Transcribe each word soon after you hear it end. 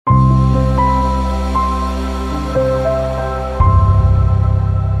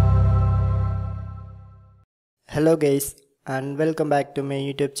Hello guys and welcome back to my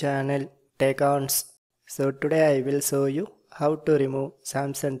YouTube channel TechOns. So today I will show you how to remove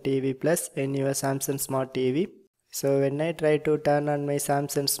Samsung TV Plus in your Samsung Smart TV. So when I try to turn on my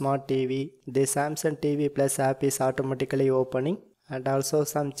Samsung Smart TV, the Samsung TV Plus app is automatically opening and also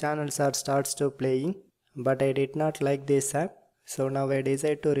some channels are starts to playing, but I did not like this app. So now I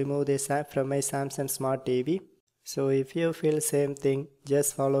decide to remove this app from my Samsung Smart TV. So if you feel same thing,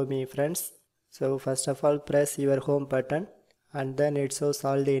 just follow me friends. So first of all press your home button and then it shows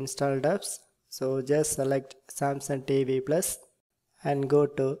all the installed apps. So just select Samsung TV Plus and go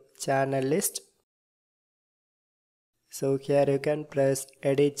to channel list. So here you can press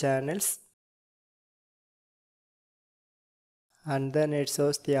edit channels and then it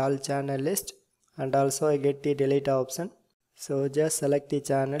shows the all channel list and also I get the delete option. So just select the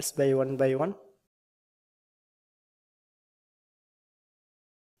channels by one.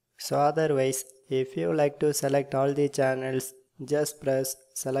 So otherwise, if you like to select all the channels, just press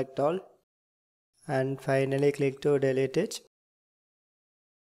select all and finally click to delete it.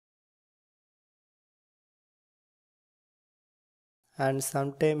 And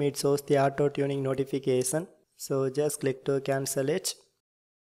sometime it shows the auto tuning notification, so just click to cancel it.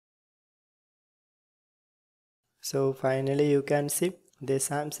 So finally you can see the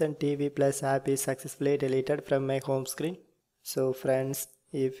Samsung TV Plus app is successfully deleted from my home screen. So friends,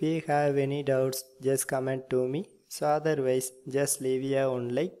 if you have any doubts, just comment to me. So otherwise, just leave a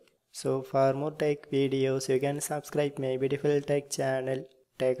one like. So for more tech videos, you can subscribe my beautiful tech channel,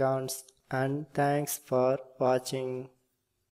 TechOns, and thanks for watching.